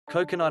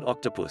Coconut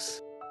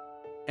octopus.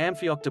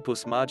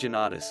 Amphioctopus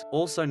marginatus,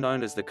 also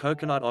known as the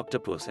coconut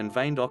octopus and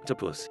veined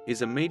octopus,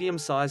 is a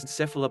medium-sized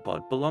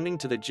cephalopod belonging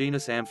to the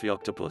genus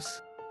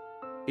Amphioctopus.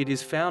 It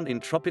is found in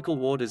tropical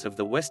waters of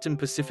the western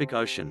Pacific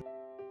Ocean.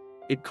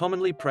 It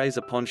commonly preys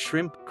upon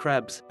shrimp,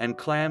 crabs, and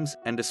clams,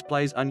 and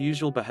displays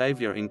unusual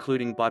behavior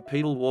including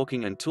bipedal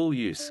walking and tool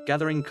use,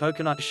 gathering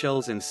coconut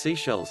shells and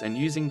seashells and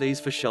using these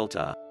for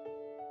shelter.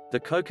 The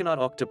coconut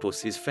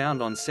octopus is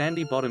found on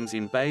sandy bottoms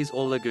in bays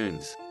or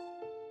lagoons.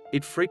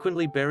 It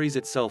frequently buries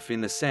itself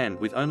in the sand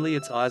with only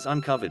its eyes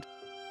uncovered.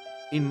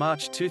 In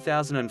March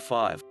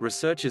 2005,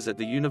 researchers at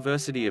the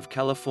University of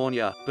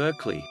California,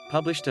 Berkeley,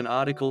 published an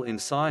article in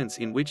Science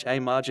in which A.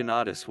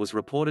 marginatus was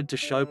reported to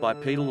show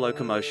bipedal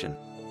locomotion.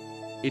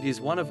 It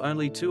is one of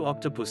only 2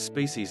 octopus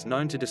species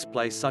known to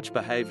display such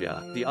behavior,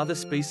 the other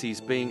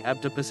species being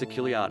Octopus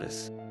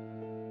aculeatus.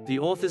 The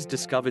authors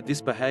discovered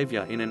this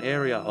behavior in an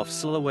area off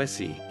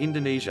Sulawesi,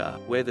 Indonesia,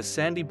 where the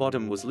sandy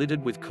bottom was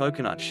littered with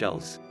coconut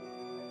shells.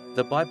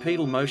 The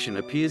bipedal motion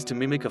appears to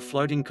mimic a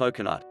floating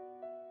coconut.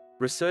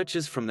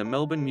 Researchers from the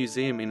Melbourne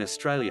Museum in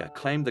Australia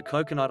claim the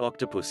coconut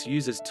octopus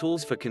uses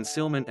tools for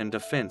concealment and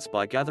defense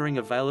by gathering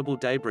available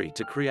debris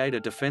to create a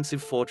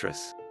defensive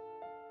fortress.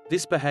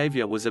 This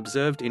behavior was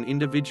observed in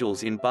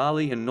individuals in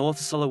Bali and North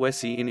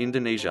Sulawesi in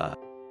Indonesia.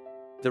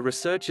 The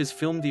researchers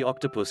filmed the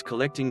octopus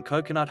collecting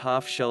coconut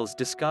half-shells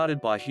discarded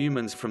by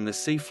humans from the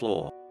sea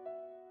floor.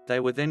 They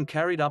were then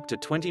carried up to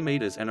 20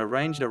 meters and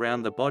arranged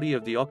around the body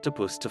of the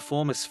octopus to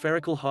form a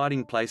spherical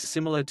hiding place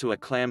similar to a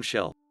clam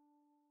shell.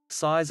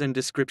 Size and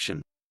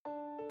description.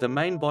 The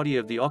main body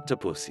of the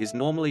octopus is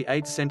normally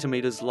 8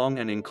 centimeters long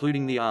and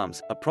including the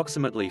arms,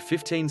 approximately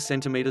 15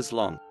 centimeters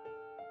long.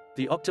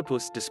 The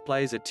octopus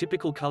displays a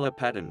typical color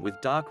pattern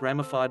with dark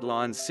ramified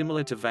lines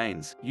similar to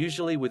veins,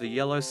 usually with a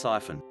yellow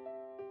siphon.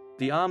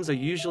 The arms are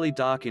usually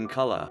dark in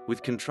color,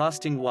 with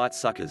contrasting white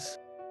suckers.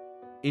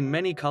 In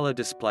many color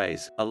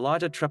displays, a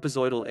lighter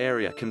trapezoidal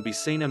area can be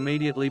seen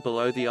immediately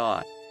below the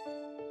eye.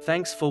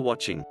 Thanks for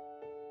watching.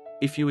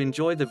 If you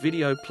enjoy the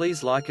video,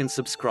 please like and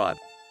subscribe.